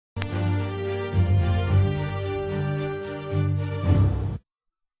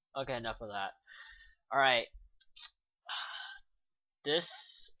Okay, enough of that. Alright,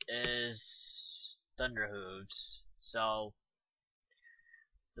 this is ThunderHooves. So,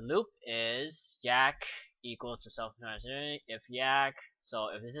 the loop is yak equals to self-identity. If yak, so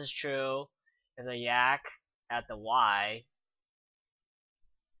if this is true, if the yak at the y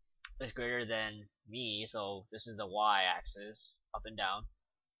is greater than me, so this is the y axis, up and down.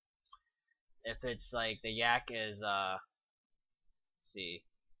 If it's like the yak is, let's see,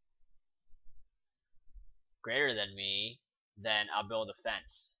 greater than me, then I'll build a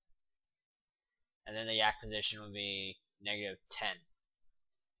fence. And then the yak position will be -10.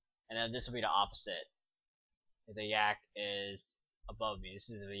 And then this will be the opposite. If the yak is above me, this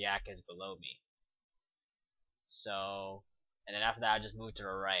is if the yak is below me. So, and then after that, I just move to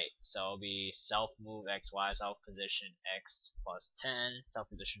the right. So it'll be self move x, y, self position x plus 10, self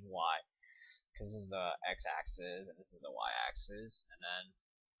position y. Because this is the x axis and this is the y axis. And then,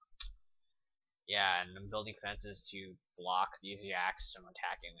 yeah, and I'm building fences to block these yaks from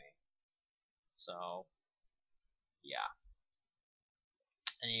attacking me. So, yeah.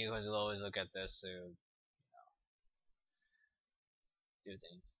 And you guys will always look at this to do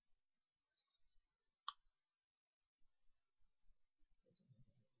things.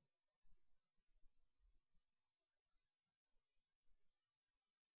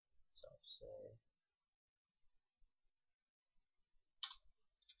 So say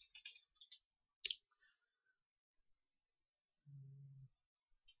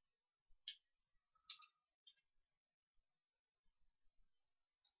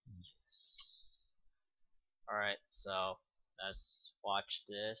yes. Alright, so let's watch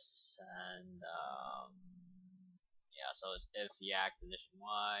this and yeah, so it's if yak position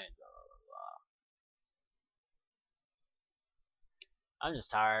y, blah blah blah. I'm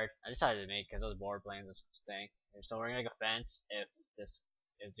just tired. I decided to make because I was bored playing this thing. So we're gonna make a fence if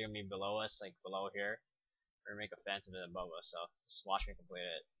they're gonna be below us, like below here. We're gonna make a fence and then above us. So just watch me complete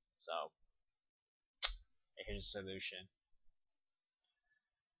it. So here's the solution.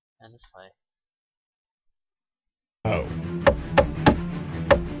 And let's play. Oh.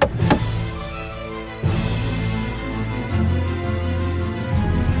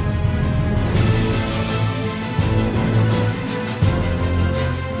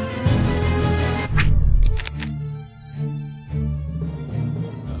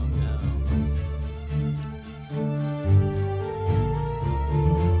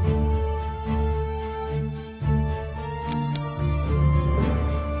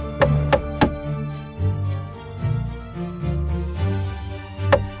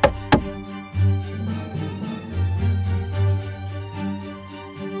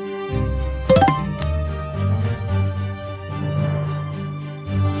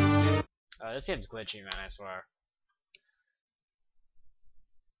 This game's glitchy, man, I swear.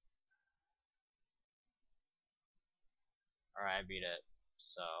 Alright, I beat it.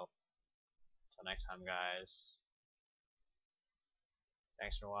 So, till next time, guys.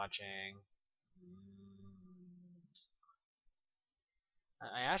 Thanks for watching.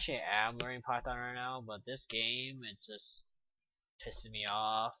 I actually am learning Python right now, but this game, it's just pissing me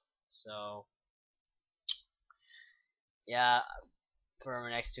off. So, yeah, for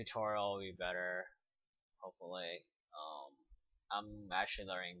my next tutorial will be better, hopefully. I'm actually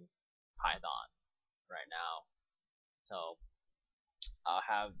learning Python right now, so I'll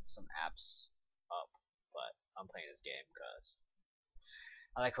have some apps up, but I'm playing this game because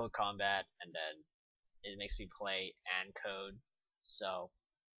I like Codecombat, and then it makes me play and code, so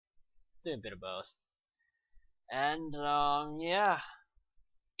do a bit of both. And yeah,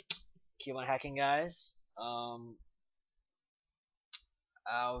 keep on hacking, guys.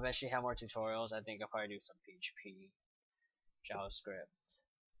 I'll eventually have more tutorials. I think I'll probably do some PHP, JavaScript,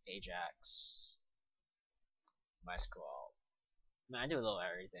 Ajax, MySQL. Man, I do a little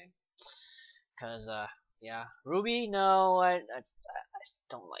everything. Cause yeah, Ruby, no, I just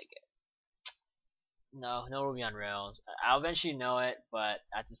don't like it. No, no Ruby on Rails. I'll eventually know it, but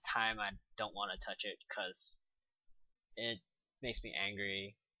at this time I don't want to touch it because it makes me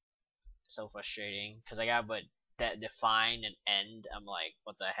angry. So frustrating. Cause I got but that define and end. I'm like,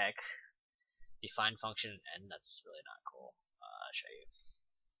 what the heck? Define function and end. That's really not cool. I'll show you.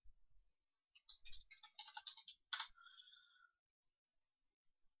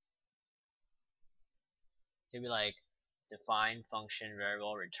 It'd be like define function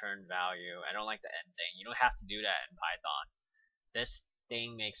variable return value. I don't like the end thing. You don't have to do that in Python. This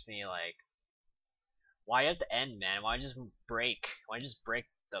thing makes me like, why at the end, man? Why just break? Why just break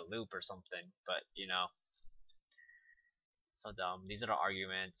the loop or something? But you know, so dumb. These are the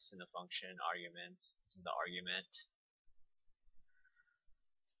arguments in the function. Arguments. This is the argument.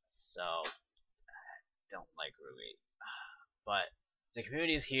 So don't like Ruby, but the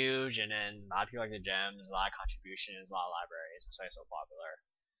community is huge, and then a lot of people like the gems, a lot of contributions, a lot of libraries. That's why it's so popular.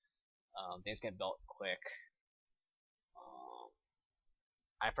 Things get built quick. Um,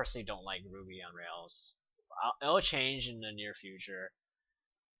 I personally don't like Ruby on Rails. It'll change in the near future,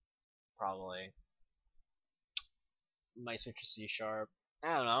 probably. Might switch to C sharp.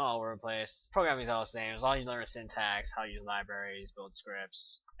 I don't know, all over the place. Programming's all the same. As long as you learn the syntax, how to use libraries, build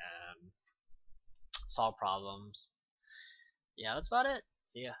scripts, and solve problems. Yeah, that's about it.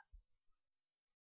 See ya.